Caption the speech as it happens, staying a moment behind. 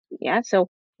Yeah. So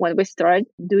when we start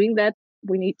doing that,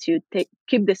 we need to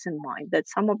keep this in mind that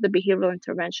some of the behavioral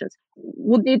interventions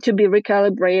would need to be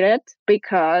recalibrated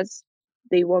because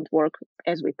they won't work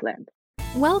as we planned.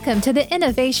 Welcome to the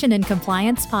Innovation in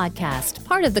Compliance Podcast,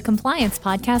 part of the Compliance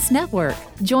Podcast Network.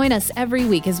 Join us every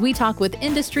week as we talk with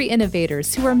industry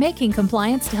innovators who are making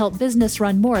compliance to help business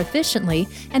run more efficiently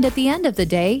and at the end of the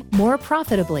day, more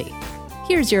profitably.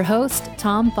 Here's your host,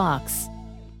 Tom Fox.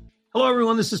 Hello,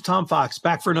 everyone. This is Tom Fox,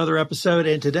 back for another episode.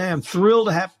 And today I'm thrilled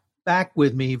to have back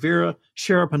with me Vera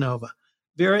Sharaponova.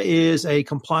 Vera is a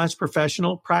compliance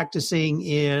professional practicing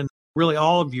in really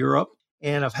all of Europe.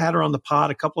 And I've had her on the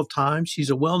pod a couple of times. She's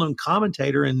a well-known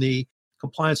commentator in the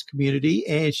compliance community.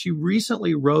 And she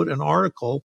recently wrote an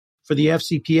article for the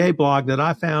FCPA blog that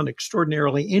I found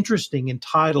extraordinarily interesting,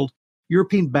 entitled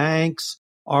European Banks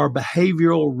Are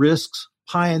Behavioral Risks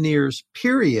Pioneers,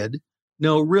 period.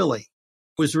 No, really.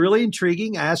 It was really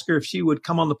intriguing. I asked her if she would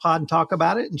come on the pod and talk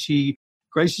about it, and she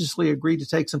graciously agreed to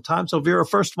take some time. So Vera,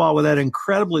 first of all, with that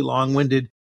incredibly long-winded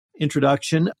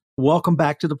introduction, welcome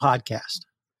back to the podcast.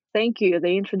 Thank you.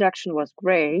 The introduction was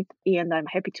great, and I'm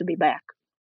happy to be back.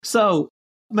 So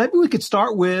maybe we could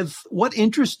start with what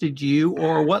interested you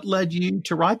or what led you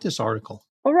to write this article?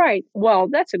 All right. Well,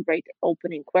 that's a great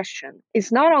opening question.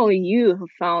 It's not only you who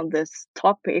found this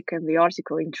topic and the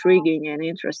article intriguing and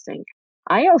interesting.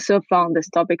 I also found this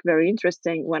topic very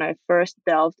interesting when I first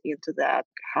delved into that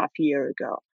half a year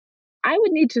ago. I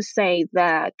would need to say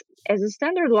that as a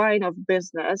standard line of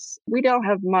business, we don't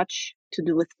have much to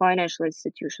do with financial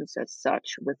institutions as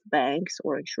such, with banks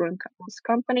or insurance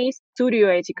companies. Studio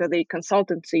Etica, the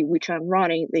consultancy which I'm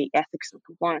running, the ethics and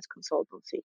compliance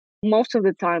consultancy, most of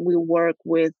the time we work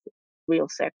with real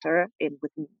sector and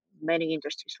with many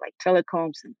industries like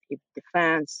telecoms and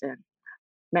defense and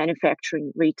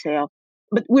manufacturing, retail.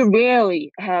 But we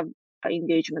rarely have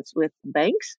engagements with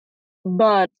banks.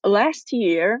 But last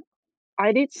year,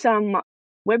 I did some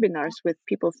webinars with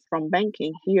people from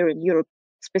banking here in Europe,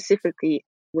 specifically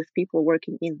with people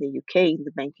working in the UK in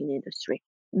the banking industry.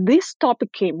 This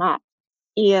topic came up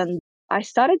and I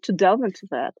started to delve into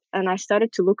that and I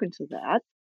started to look into that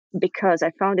because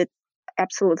I found it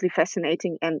absolutely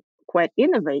fascinating and quite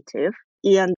innovative,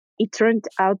 and it turned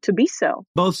out to be so.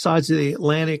 Both sides of the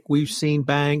Atlantic, we've seen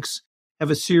banks have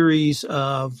a series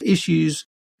of issues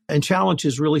and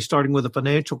challenges, really starting with a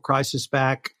financial crisis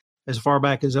back as far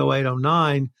back as 08,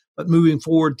 09, but moving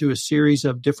forward through a series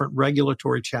of different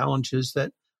regulatory challenges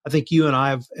that I think you and I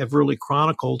have really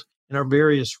chronicled in our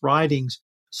various writings.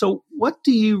 So what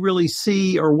do you really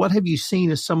see, or what have you seen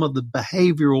as some of the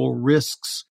behavioral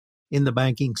risks in the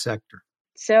banking sector?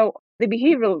 So the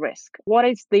behavioral risk,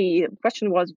 the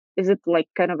question was, is it like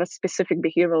kind of a specific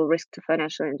behavioral risk to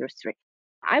financial industry?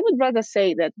 I would rather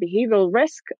say that behavioral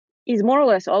risk is more or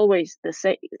less always the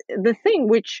same. The thing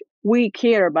which we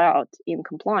care about in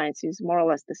compliance is more or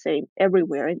less the same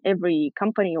everywhere, in every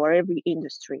company or every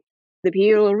industry. The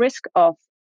behavioral risk of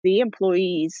the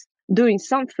employees doing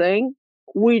something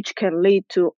which can lead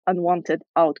to unwanted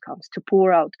outcomes, to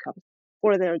poor outcomes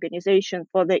for the organization,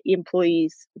 for the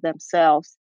employees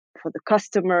themselves, for the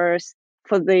customers,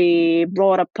 for the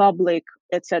broader public,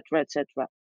 etc., etc.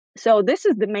 So this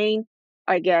is the main,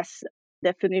 I guess,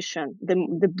 definition,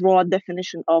 the broad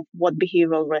definition of what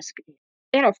behavioral risk is.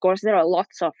 And of course, there are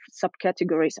lots of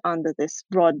subcategories under this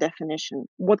broad definition.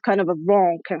 What kind of a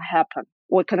wrong can happen?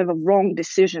 What kind of a wrong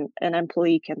decision an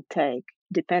employee can take,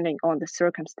 depending on the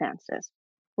circumstances,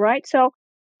 right? So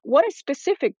what is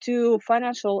specific to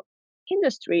financial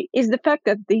industry is the fact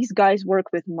that these guys work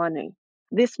with money.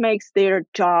 This makes their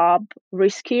job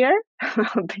riskier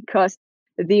because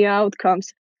the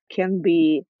outcomes can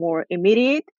be more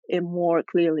immediate and more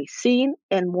clearly seen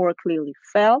and more clearly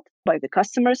felt by the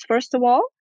customers, first of all.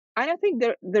 I don't think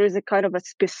there is a kind of a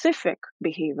specific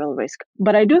behavioral risk,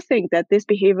 but I do think that this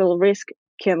behavioral risk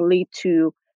can lead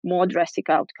to more drastic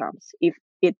outcomes if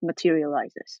it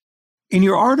materializes. In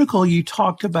your article, you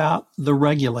talked about the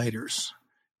regulators.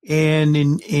 And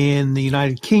in the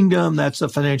United Kingdom, that's the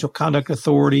Financial Conduct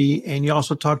Authority. And you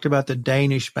also talked about the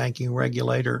Danish banking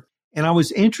regulator. And I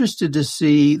was interested to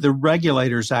see the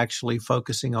regulators actually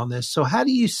focusing on this. So how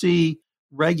do you see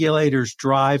regulators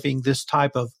driving this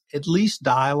type of at least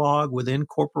dialogue within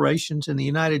corporations? In the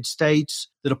United States,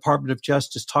 the Department of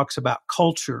Justice talks about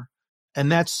culture,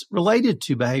 and that's related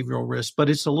to behavioral risk, but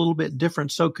it's a little bit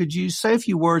different. So could you say a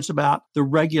few words about the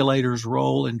regulator's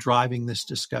role in driving this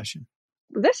discussion?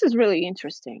 This is really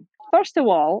interesting. First of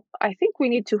all, I think we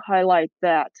need to highlight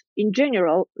that in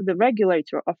general, the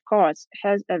regulator, of course,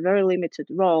 has a very limited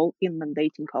role in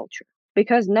mandating culture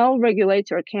because no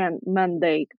regulator can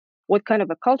mandate what kind of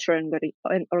a culture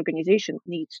an organization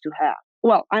needs to have.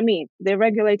 Well, I mean, the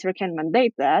regulator can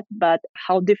mandate that, but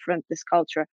how different this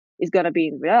culture is going to be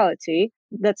in reality,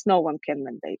 that's no one can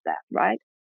mandate that, right?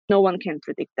 No one can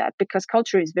predict that because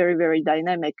culture is very, very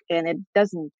dynamic and it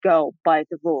doesn't go by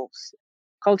the rules.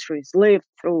 Culture is lived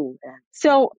through.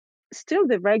 So still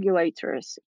the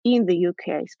regulators in the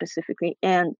UK specifically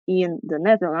and in the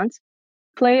Netherlands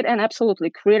played an absolutely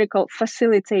critical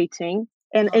facilitating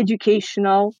and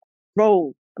educational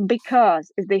role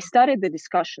because they started the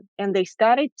discussion and they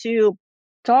started to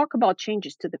talk about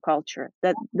changes to the culture,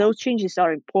 that those changes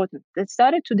are important. They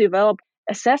started to develop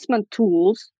assessment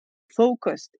tools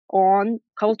focused on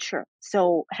culture.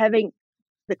 So having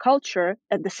the culture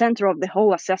at the center of the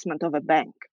whole assessment of a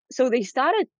bank. So they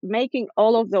started making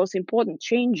all of those important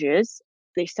changes.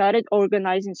 They started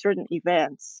organizing certain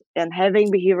events and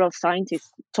having behavioral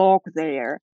scientists talk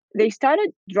there. They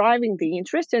started driving the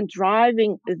interest and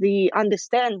driving the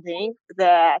understanding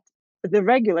that the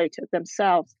regulator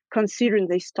themselves considering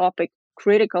this topic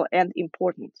critical and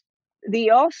important. They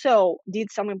also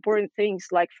did some important things,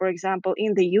 like, for example,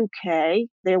 in the UK,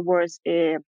 there was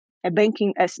a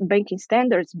banking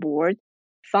standards board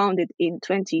founded in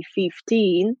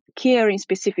 2015, caring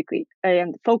specifically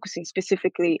and focusing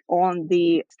specifically on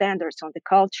the standards, on the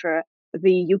culture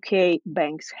the UK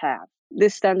banks have.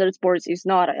 This standards board is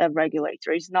not a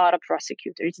regulator, it's not a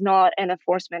prosecutor, it's not an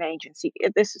enforcement agency.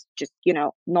 This is just,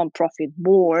 non-profit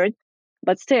board.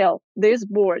 But still, this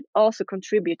board also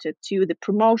contributed to the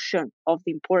promotion of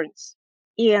the importance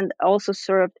and also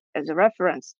served as a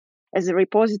reference, as a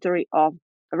repository of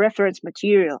reference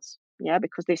materials. Yeah,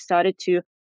 because they started to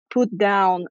put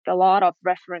down a lot of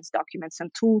reference documents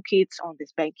and toolkits on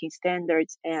these banking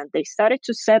standards, and they started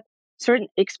to set certain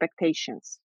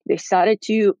expectations. They started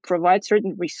to provide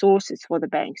certain resources for the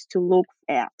banks to look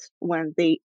at when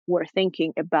they were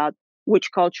thinking about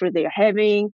which culture they are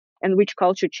having and which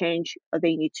culture change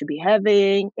they need to be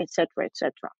having, etc.,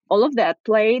 etc. All of that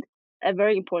played a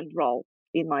very important role,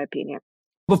 in my opinion.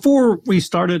 Before we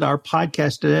started our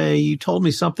podcast today, you told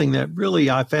me something that really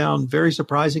I found very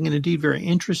surprising and indeed very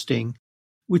interesting,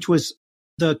 which was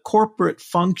the corporate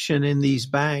function in these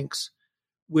banks,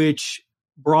 which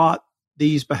brought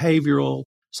these behavioral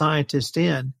scientists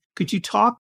in. Could you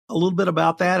talk a little bit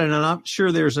about that? And I'm not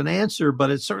sure there's an answer, but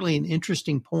it's certainly an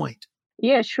interesting point.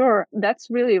 Yeah, sure. That's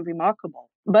really remarkable.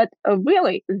 But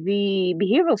really, the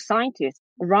behavioral scientists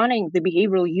running the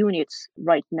behavioral units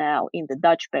right now in the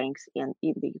Dutch banks and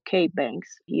in the UK banks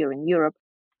here in Europe,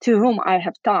 to whom I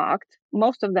have talked,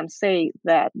 most of them say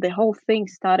that the whole thing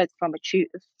started from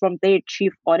their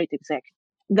chief audit executive.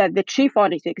 That the chief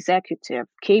audit executive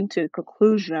came to the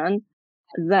conclusion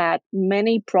that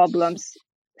many problems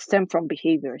stem from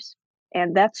behaviors.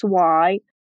 And that's why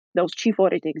those chief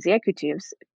audit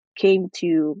executives came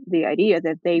to the idea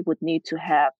that they would need to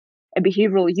have a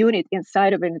behavioral unit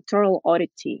inside of an internal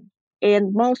audit team.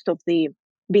 And most of the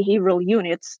behavioral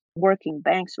units working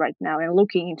banks right now and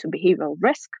looking into behavioral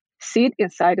risk sit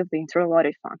inside of the internal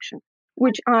audit function,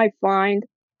 which I find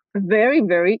very,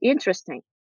 very interesting.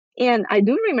 And I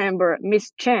do remember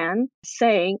Ms. Chan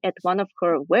saying at one of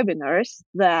her webinars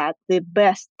that the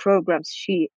best programs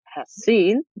she has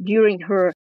seen during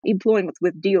her employment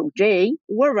with DOJ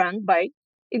were run by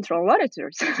internal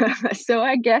auditors. So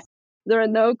I guess there are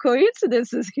no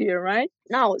coincidences here, right?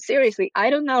 Now, seriously, I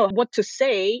don't know what to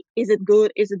say. Is it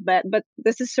good? Is it bad? But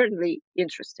this is certainly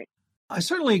interesting. I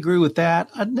certainly agree with that.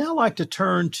 I'd now like to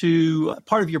turn to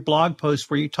part of your blog post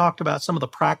where you talked about some of the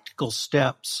practical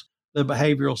steps the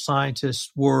behavioral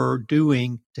scientists were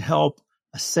doing to help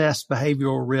assess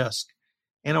behavioral risk.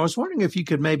 And I was wondering if you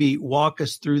could maybe walk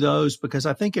us through those, because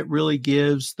I think it really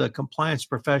gives the compliance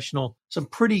professional some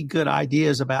pretty good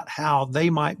ideas about how they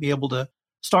might be able to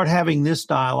start having this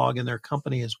dialogue in their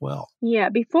company as well. Yeah,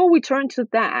 before we turn to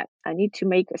that, I need to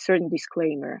make a certain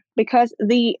disclaimer, because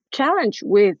the challenge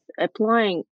with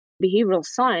applying behavioral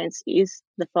science is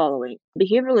the following.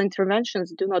 Behavioral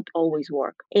interventions do not always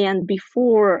work. And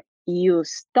before you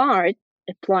start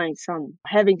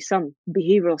having some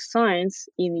behavioral science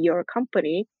in your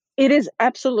company, it is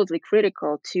absolutely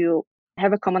critical to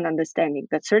have a common understanding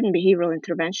that certain behavioral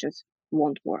interventions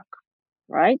won't work,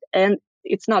 right? And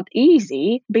it's not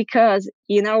easy because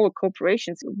in our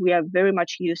corporations, we are very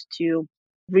much used to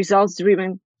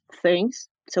results-driven things.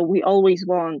 So we always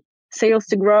want sales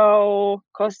to grow,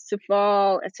 costs to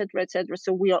fall, et cetera, et cetera.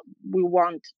 So we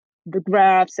want the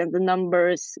graphs and the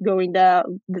numbers going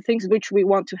down, the things which we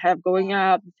want to have going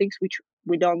up, the things which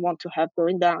we don't want to have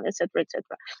going down, et cetera, et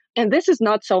cetera. And this is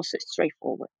not so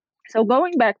straightforward. So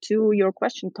going back to your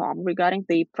question, Tom, regarding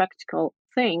the practical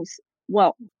things,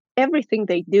 well, everything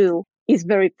they do is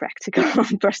very practical,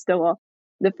 first of all.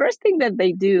 The first thing that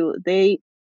they do, they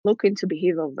look into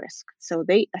behavioral risk. So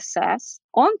they assess,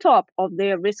 on top of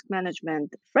their risk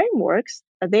management frameworks,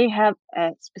 they have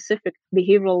a specific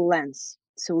behavioral lens.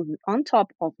 So on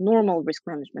top of normal risk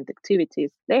management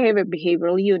activities, they have a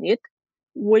behavioral unit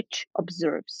which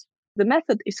observes. The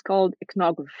method is called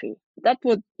ethnography. That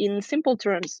would, in simple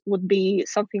terms, would be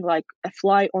something like a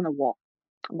fly on a wall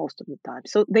most of the time.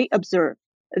 So they observe.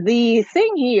 The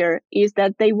thing here is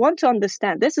that they want to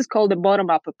understand, this is called a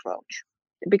bottom-up approach,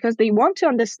 because they want to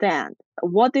understand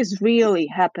what is really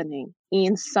happening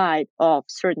inside of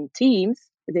certain teams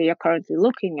they are currently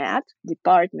looking at,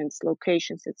 departments,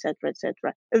 locations, etc.,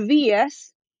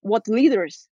 vs. what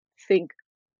leaders think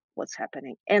what's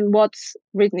happening and what's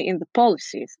written in the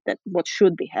policies that what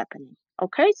should be happening.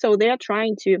 Okay, so they are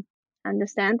trying to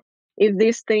understand if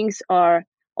these things are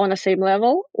on the same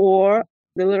level, or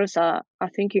the leaders are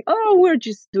thinking, oh, we're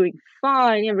just doing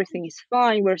fine, everything is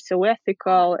fine, we're so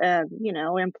ethical, and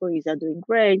employees are doing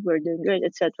great, we're doing great,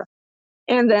 etc.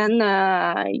 And then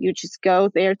you just go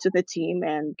there to the team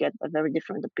and get a very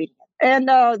different opinion.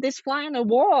 And this fly on the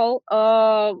wall,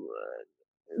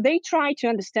 they try to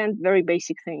understand very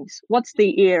basic things. What's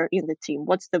the air in the team?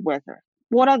 What's the weather?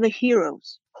 What are the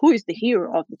heroes? Who is the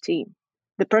hero of the team?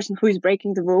 The person who is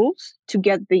breaking the rules to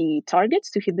get the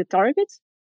targets, to hit the targets?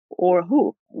 Or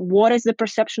who? What is the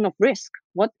perception of risk?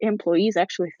 What employees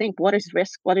actually think? What is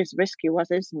risk? What is risky? What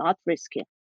is not risky?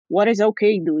 What is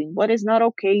okay doing? What is not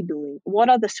okay doing? What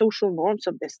are the social norms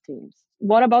of this team?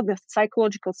 What about the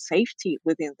psychological safety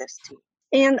within this team?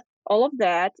 And all of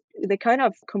that, they kind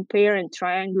of compare and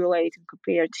triangulate and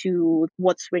compare to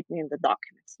what's written in the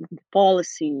documents, the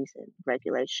policies and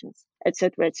regulations,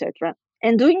 etc., etc.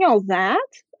 And doing all that,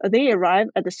 they arrive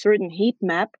at a certain heat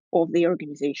map of the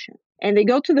organization. And they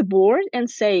go to the board and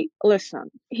say,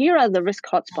 listen, here are the risk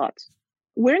hotspots.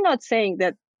 We're not saying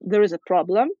that there is a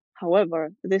problem. However,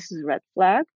 this is a red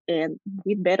flag, and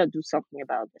we'd better do something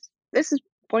about this. This is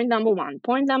point number one.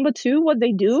 Point number two, what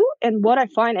they do, and what I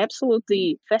find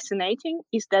absolutely fascinating,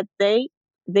 is that they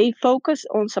focus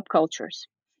on subcultures.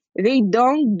 They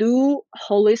don't do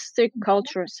holistic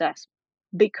culture assessment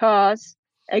because,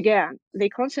 again, they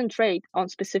concentrate on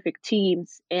specific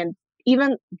teams and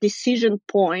even decision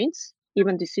points,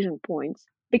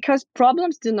 because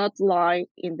problems do not lie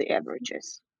in the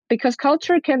averages. Because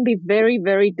culture can be very,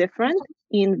 very different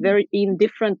in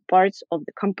different parts of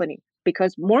the company.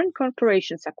 Because modern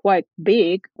corporations are quite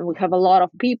big, and we have a lot of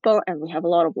people, and we have a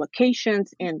lot of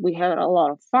locations, and we have a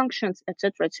lot of functions,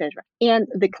 etc., etc. And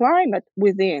the climate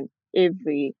within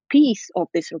every piece of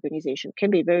this organization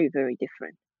can be very, very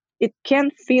different. It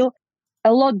can feel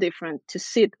a lot different to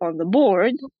sit on the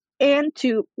board and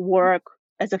to work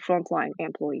as a frontline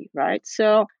employee, right?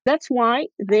 So that's why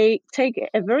they take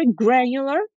a very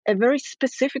granular, a very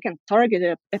specific and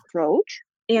targeted approach,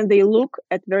 and they look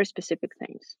at very specific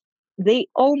things. They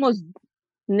almost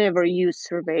never use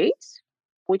surveys,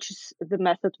 which is the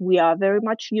method we are very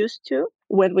much used to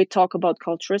when we talk about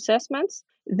culture assessments.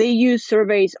 They use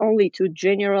surveys only to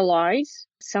generalize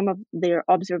some of their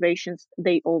observations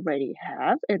they already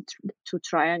have and to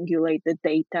triangulate the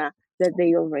data that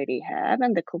they already have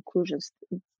and the conclusions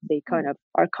they kind of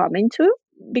are coming to,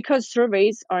 because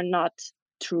surveys are not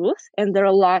truth, and there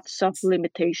are lots of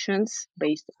limitations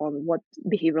based on what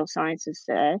behavioral sciences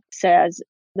says.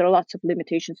 There are lots of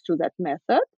limitations to that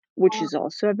method, which is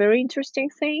also a very interesting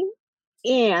thing.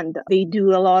 And they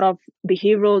do a lot of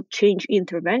behavioral change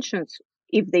interventions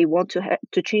if they want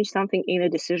to change something in a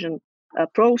decision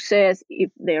process, if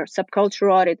their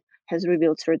subculture audit has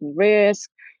revealed certain risk,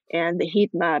 and the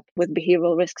heat map with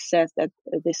behavioral risk says that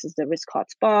this is the risk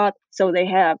hotspot. So they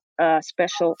have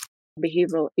special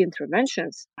behavioral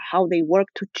interventions, how they work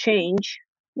to change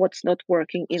what's not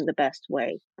working in the best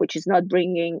way, which is not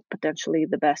bringing potentially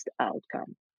the best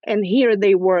outcome. And here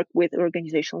they work with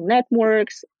organizational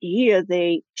networks. Here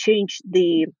they change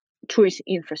the choice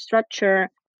infrastructure.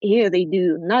 Here they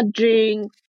do nudging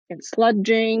and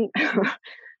sludging,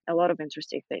 a lot of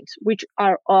interesting things, which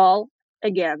are all,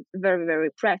 again, very,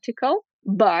 very practical,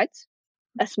 but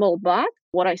a small but,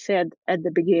 what I said at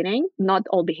the beginning, not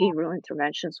all behavioral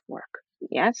interventions work.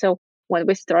 Yeah. So when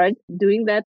we start doing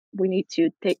that, we need to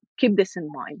keep this in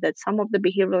mind, that some of the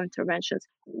behavioral interventions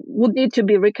would need to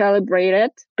be recalibrated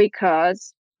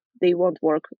because they won't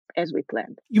work as we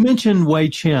planned. You mentioned Wei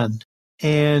Chen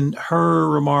and her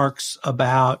remarks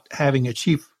about having a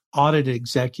chief audit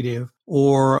executive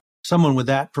or someone with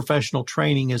that professional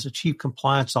training as a chief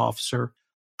compliance officer.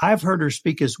 I've heard her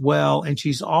speak as well, and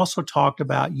she's also talked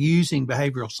about using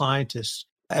behavioral scientists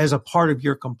as a part of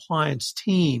your compliance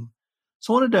team.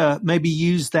 So I wanted to maybe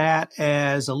use that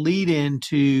as a lead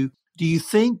into, do you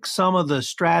think some of the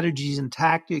strategies and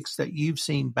tactics that you've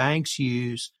seen banks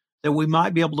use, that we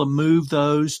might be able to move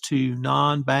those to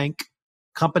non-bank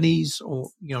companies or,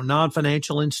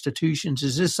 non-financial institutions?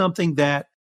 Is this something that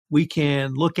we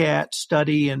can look at,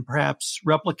 study, and perhaps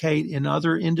replicate in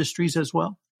other industries as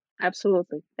well?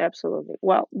 Absolutely. Absolutely.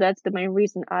 Well, that's the main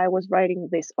reason I was writing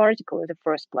this article in the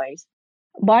first place.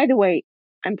 By the way,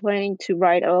 I'm planning to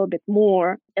write a little bit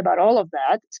more about all of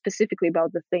that, specifically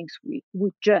about the things we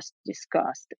just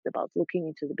discussed, about looking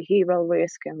into the behavioral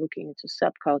risk and looking into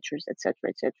subcultures, et cetera,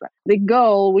 et cetera. The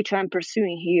goal which I'm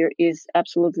pursuing here is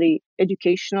absolutely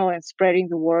educational and spreading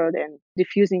the word and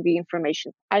diffusing the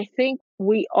information. I think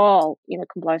we all in a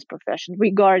compliance profession,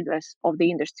 regardless of the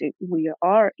industry we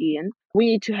are in, we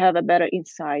need to have a better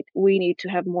insight. We need to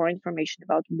have more information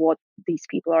about what these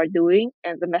people are doing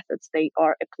and the methods they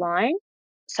are applying.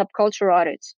 Subculture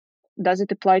audits. Does it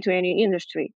apply to any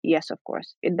industry? Yes, of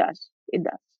course, it does. It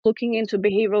does. Looking into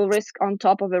behavioral risk on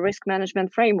top of a risk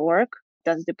management framework,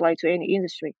 does it apply to any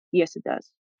industry? Yes, it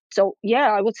does. So,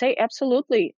 yeah, I would say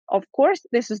absolutely. Of course,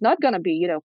 this is not going to be,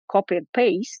 copy and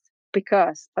paste,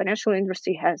 because financial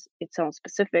industry has its own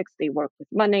specifics. They work with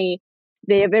money.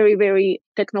 They are very, very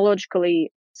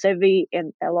technologically savvy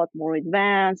and a lot more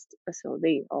advanced. So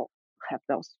they all have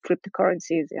those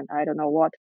cryptocurrencies and I don't know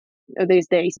what. These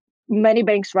days, many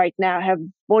banks right now have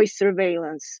voice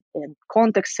surveillance and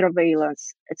context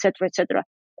surveillance, et cetera,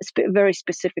 very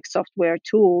specific software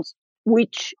tools,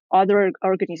 which other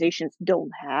organizations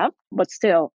don't have. But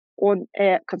still, on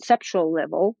a conceptual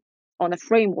level, on a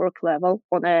framework level,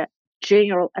 on a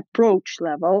general approach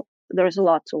level, there's a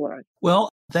lot to learn. Well,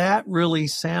 that really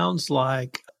sounds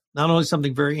like not only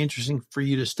something very interesting for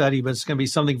you to study, but it's going to be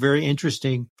something very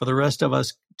interesting for the rest of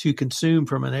us to consume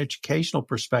from an educational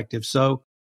perspective. So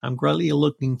I'm greatly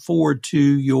looking forward to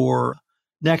your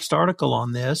next article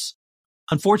on this.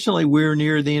 Unfortunately, we're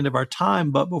near the end of our time,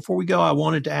 but before we go, I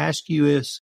wanted to ask you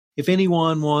if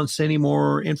anyone wants any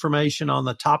more information on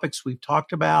the topics we've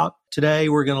talked about today.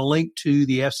 We're going to link to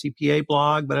the FCPA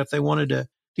blog, but if they wanted to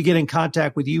get in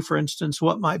contact with you, for instance,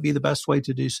 what might be the best way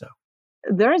to do so?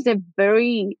 There is a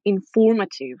very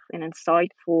informative and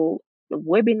insightful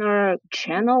webinar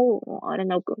channel. I don't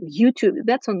know, YouTube.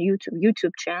 That's on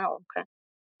YouTube channel. Okay,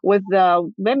 with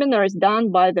the webinars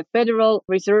done by the Federal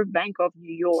Reserve Bank of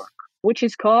New York, which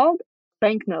is called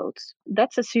Banknotes.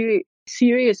 That's a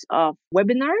series of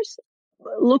webinars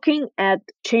looking at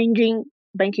changing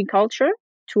banking culture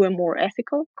to a more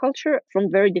ethical culture from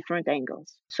very different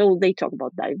angles. So they talk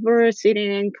about diversity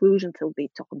and inclusion. So they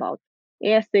talk about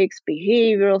ethics,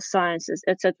 behavioral sciences,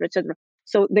 et cetera, et cetera.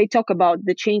 So they talk about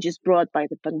the changes brought by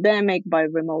the pandemic, by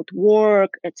remote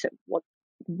work, etc. What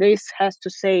this has to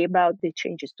say about the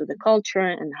changes to the culture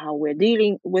and how we're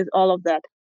dealing with all of that,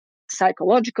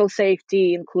 psychological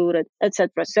safety included,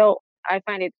 etc. So I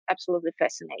find it absolutely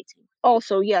fascinating.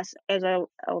 Also, yes, as I've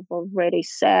already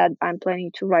said, I'm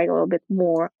planning to write a little bit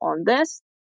more on this.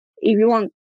 If you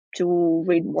want to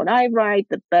read what I write,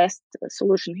 the best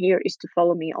solution here is to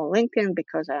follow me on LinkedIn,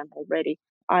 because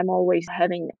I'm always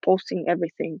posting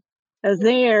everything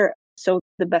there. So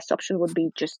the best option would be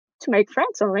just to make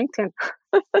friends on LinkedIn.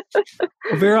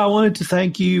 Well, Vera, I wanted to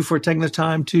thank you for taking the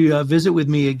time to visit with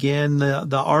me again.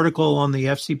 The article on the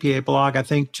FCPA blog, I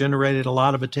think, generated a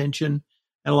lot of attention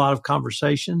and a lot of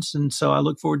conversations. And so I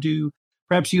look forward to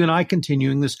perhaps you and I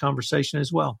continuing this conversation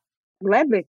as well.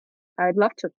 Gladly. I'd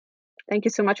love to. Thank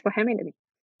you so much for having me.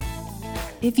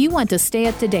 If you want to stay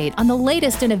up to date on the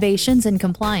latest innovations in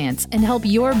compliance and help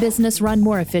your business run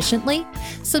more efficiently,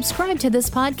 subscribe to this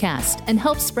podcast and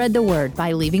help spread the word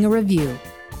by leaving a review.